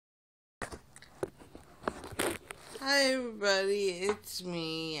Hi everybody, it's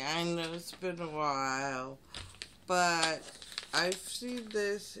me. I know it's been a while, but I've seen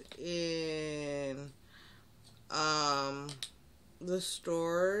this in the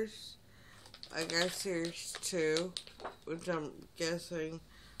stores. I got series 2, which I'm guessing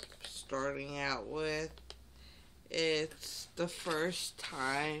starting out with. It's the first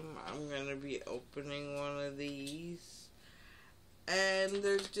time I'm gonna be opening one of these. And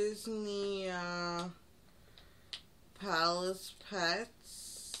they're Disney Palace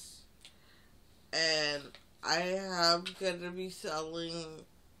Pets, and I am gonna be selling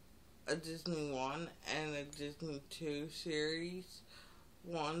a Disney 1 and a Disney 2 series.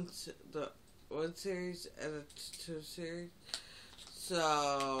 The 1 series and a 2 series.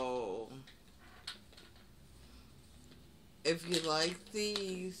 So, if you like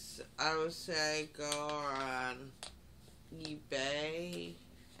these, I would say go on eBay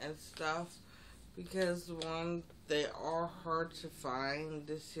and stuff, because one, they are hard to find,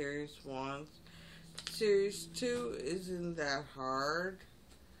 the series 1. Series 2 isn't that hard,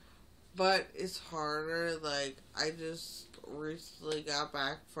 but it's harder. Like, I just recently got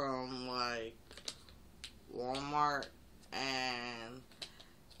back from, Walmart, and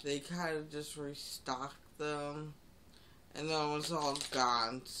they kind of just restocked them, and then it was all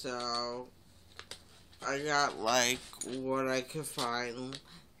gone, so I got, what I could find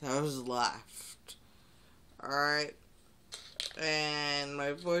that was left. Alright, and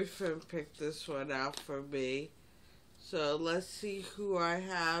my boyfriend picked this one out for me. So let's see who I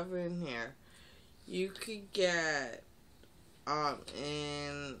have in here. You could get,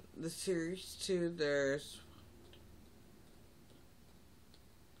 in the series 2, there's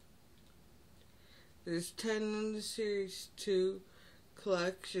 10 in the series 2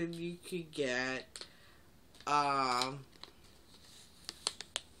 collection. You could get,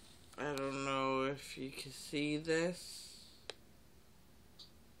 I don't know if you can see this.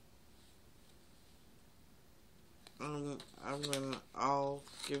 I'll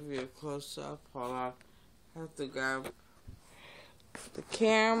give you a close up. Hold on. I have to grab the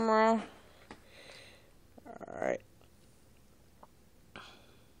camera. Alright.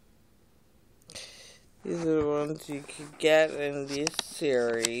 These are the ones you can get in this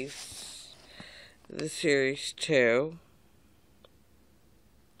series. The series 2.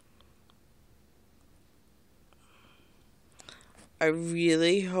 I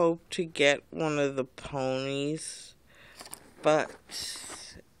really hope to get one of the ponies, but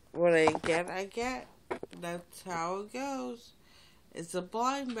what I get. That's how it goes. It's a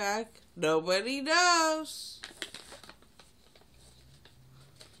blind bag. Nobody knows.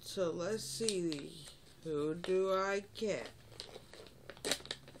 So let's see. Who do I get?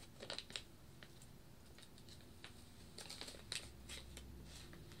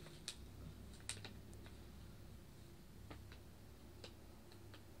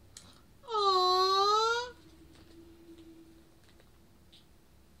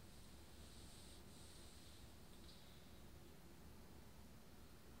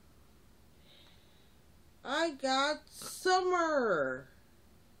 I got Summer.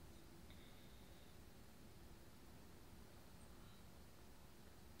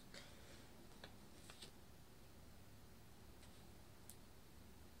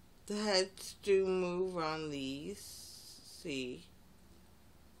 The heads do move on these. See.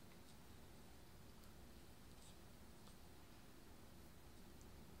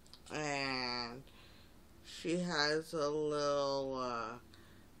 And she has a little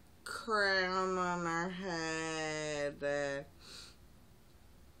crown on her head, and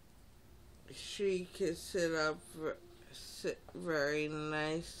she can sit very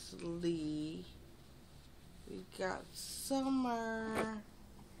nicely. We got Summer.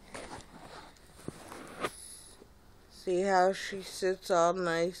 See how she sits all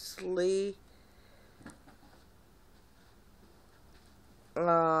nicely?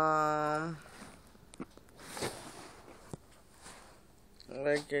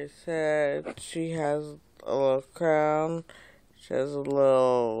 Like I said, she has a little crown. She has a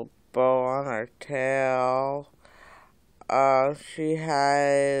little bow on her tail. She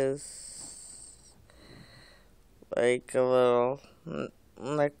has like a little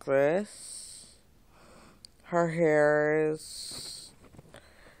necklace. Her hair is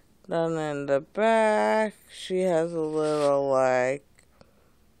done in the back. She has a little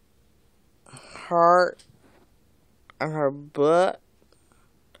heart on her butt.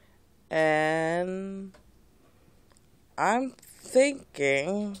 And I'm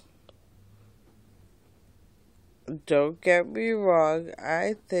thinking, don't get me wrong,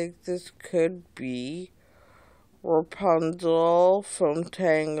 I think this could be Rapunzel from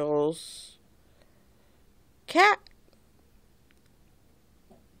Tangle's cat.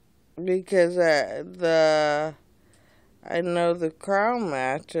 because I know the crown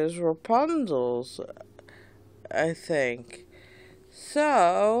match is Rapunzel's, I think.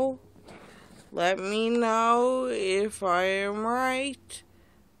 So, let me know if I am right.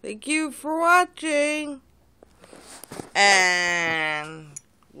 Thank you for watching. And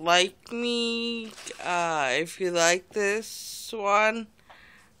like me if you like this one.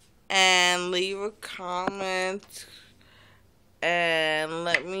 And leave a comment. And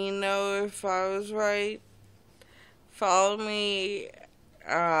let me know if I was right. Follow me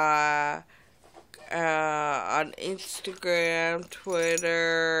on Instagram,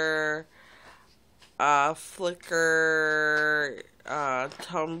 Twitter, Flickr,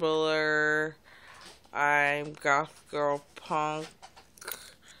 Tumblr. I'm Gothgirlpunk.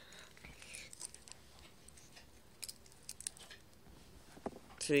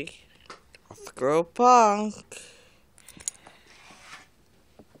 See? Gothgirlpunk.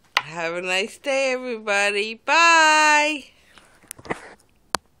 Have a nice day, everybody. Bye!